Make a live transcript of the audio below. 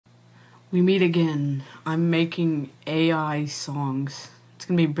We meet again. I'm making AI songs. It's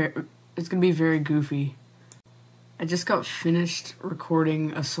gonna be very goofy. I just got finished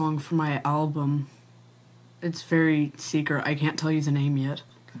recording a song for my album. It's very secret. I can't tell you the name yet.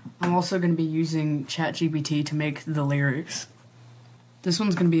 I'm also gonna be using ChatGPT to make the lyrics. This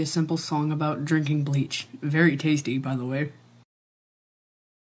one's gonna be a simple song about drinking bleach. Very tasty, by the way.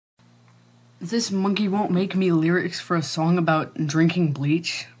 This monkey won't make me lyrics for a song about drinking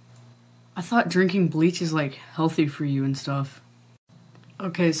bleach. I thought drinking bleach is like healthy for you and stuff.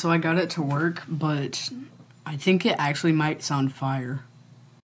 Okay, so I got it to work, but I think it actually might sound fire.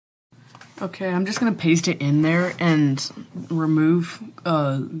 Okay, I'm just gonna paste it in there and remove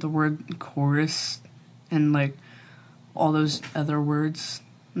the word chorus and like all those other words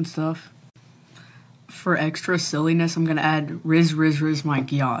and stuff. For extra silliness, I'm gonna add Riz Riz Riz my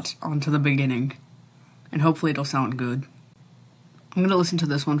yacht onto the beginning, and hopefully it'll sound good. I'm gonna listen to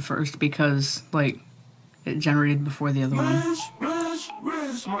this one first because, like, it generated before the other one.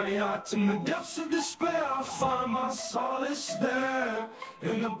 Riz my yacht in the depths of despair. I find my solace there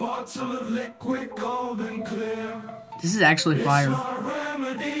in a bottle of liquid golden clear. This is actually fire. It's my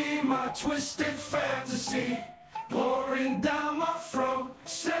remedy, my twisted fantasy, pouring down my throat,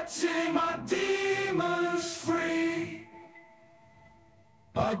 setting my demons free.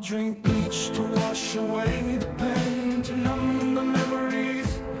 I drink bleach to wash away the pain, to numb the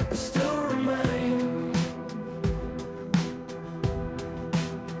memories that still remain.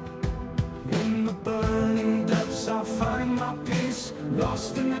 In the burning depths I find my peace,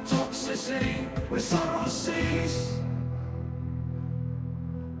 lost in the toxicity where sorrow cease.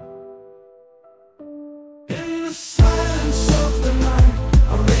 In the silence of the night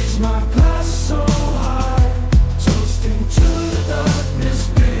I raise my glass so high, toasting to the darkness,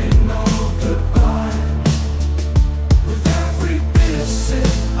 bidding all goodbye. With every bitter sip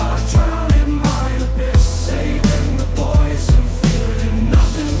I drown in my abyss, saving the poison, feeling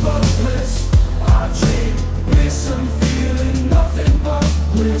nothing but bliss. I drink bliss, I'm feeling nothing but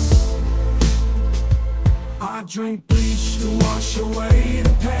bliss. I drink bleach to wash away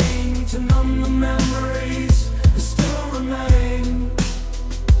the pain, to numb the memories that still remain.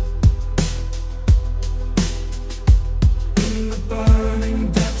 In the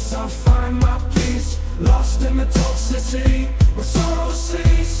burning depths I find my peace, lost in the toxicity where sorrow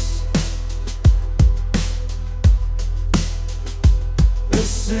cease. They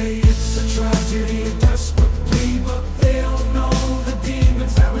say it's a tragedy, a desperate plea, but they don't know the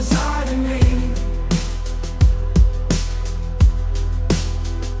demons that reside in me.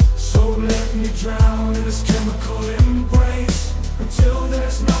 So let me drown in this chemical embrace until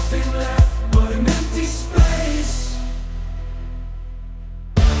there's nothing left but an empty space.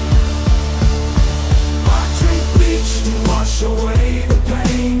 I drink bleach to wash away the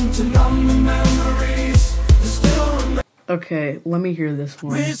pain, to numb the memories that still remain. Okay, let me hear this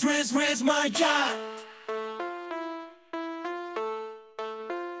one. Riz my yacht.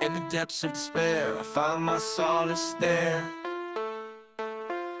 In the depths of despair I found my solace there,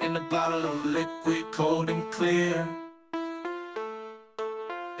 in a bottle of liquid cold and clear.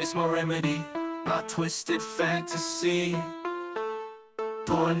 It's my remedy, my twisted fantasy,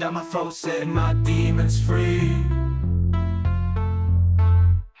 pouring down my throat, setting my demons free.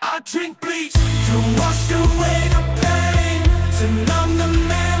 I drink bleach to wash away the pain, to numb the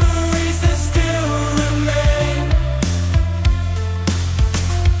memories that still remain.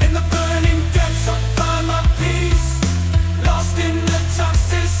 In the burning depths I find my peace, lost in the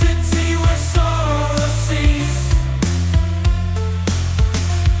toxicity where sorrow cease.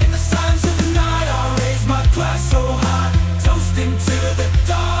 In the silence of the night I raise my glass so high, toasting to the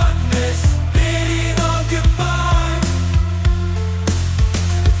darkness, bidding all goodbye.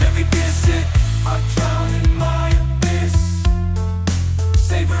 With every bitter sip I drown in my abyss,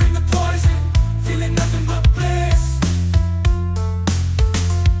 savoring the poison, feeling nothing but bliss.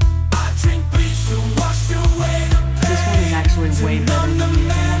 I drink bleach to wash away the pain, This one is actually way better numb than the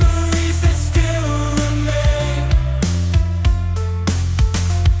the other one. memories that still remain.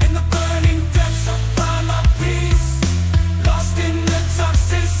 In the burning depths I find my peace, lost in the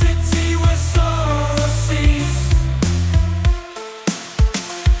toxicity where sorrow cease.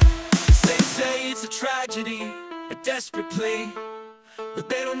 They say it's a tragedy, a desperate plea, but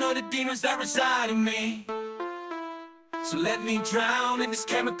they don't know the demons that reside in me. So let me drown in this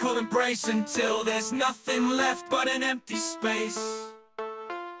chemical embrace until there's nothing left but an empty space.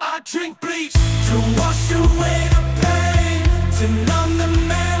 I drink bleach to wash away the pain, to numb the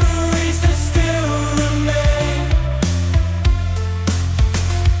memories that still remain.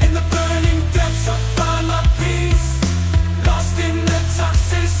 In the burning depths I find my peace, lost in the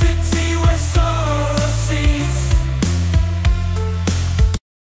toxicity where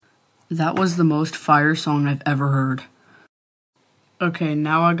That was the most fire song I've ever heard. Okay,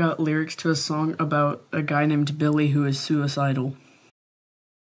 now I got lyrics to a song about a guy named Billy who is suicidal.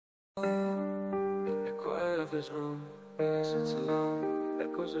 In the quiet of his room, he sits alone,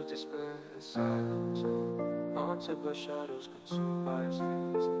 echoes of despair and silence. Haunted by shadows, consumed by his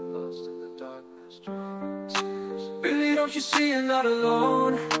fears, lost in the darkness, drowning in tears. Billy, don't you see you're not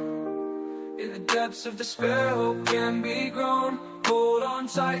alone? In the depths of despair, hope can be grown. Hold on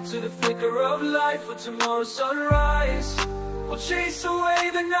tight to the flicker of light, for tomorrow's sunrise will chase away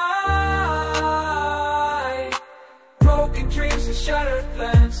the night. Broken dreams and shattered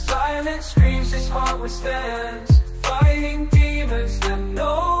plans, silent screams his heart withstands, fighting demons that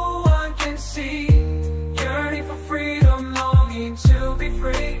no one can see, yearning for freedom, longing to be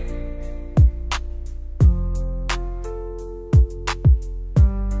free.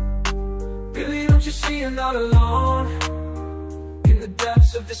 Billy, don't you see you're not alone? In the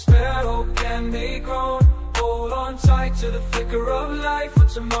depths of despair, hope can be grown. Hold on tight to the flicker of light, for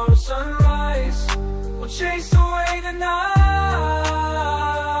tomorrow's sunrise will chase away the night.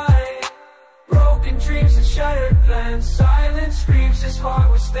 Broken dreams and shattered plans, silent screams his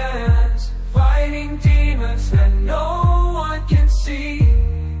heart withstands, fighting demons that no one can see,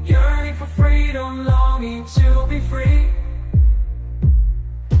 yearning for freedom, longing to be free.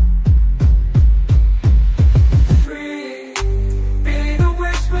 Free. Billy, the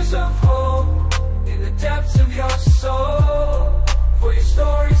whispers of hope in the depths of your soul, for your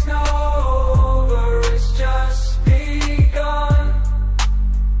story's not over, it's just begun.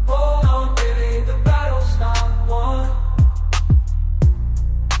 Hold on, Billy, the battle's not won.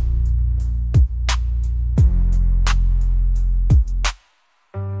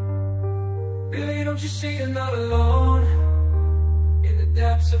 Billy, don't you see you're not alone? In the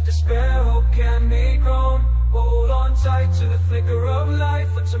depths of despair, hope can be grown. Hold on tight to the flicker of light,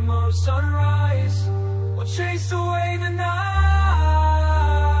 for tomorrow's sunrise will chase away the night.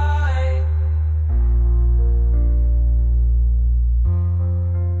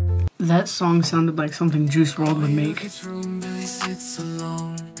 That song sounded like something Juice WRLD would make. His room, Billy sits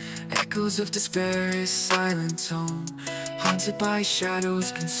alone. Echoes of despair, his silent tone. Haunted by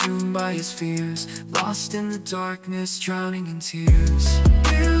shadows, consumed by his fears, lost in the darkness, drowning in tears.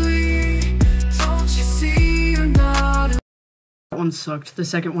 Billy, don't you see you're not? That one sucked. The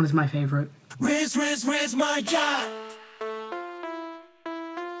second one is my favorite. Where's my God?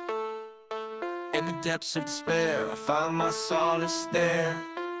 In the depths of despair, I found my solace there,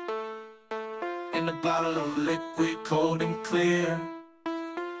 in a bottle of liquid, cold and clear.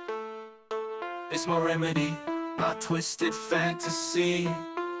 It's my remedy, my twisted fantasy,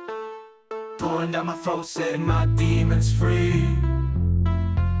 pouring down my throat, setting my demons free.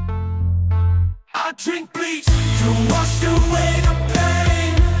 I drink bleach to wash away the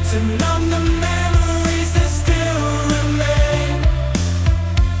pain, to numb the memories that still remain.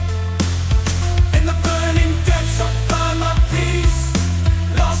 In the burning depths I find my peace,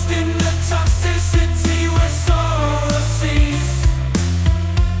 lost in the toxicity where sorrow cease.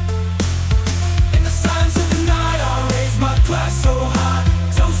 In the silence of the night I raise my glass so high,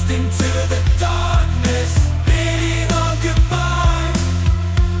 toasting to the darkness, bidding on goodbye.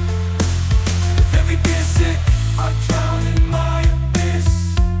 With every beer sip I drown in my abyss,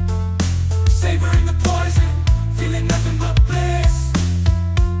 savoring the poison, feeling nothing but bliss.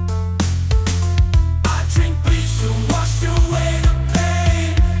 I drink bleach to wash away the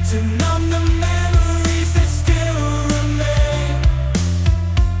pain, to numb the memories that still remain.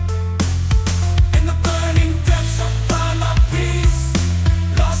 In the burning depths I find my peace,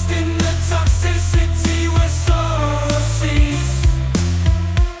 lost in the toxicity where sorrow cease.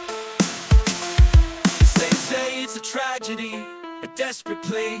 They say it's a tragedy, a desperate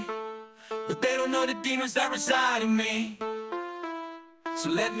plea, but they don't know the demons that reside in me. So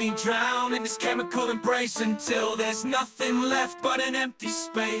let me drown in this chemical embrace until there's nothing left but an empty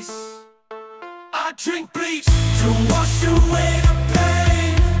space. I drink bleach to wash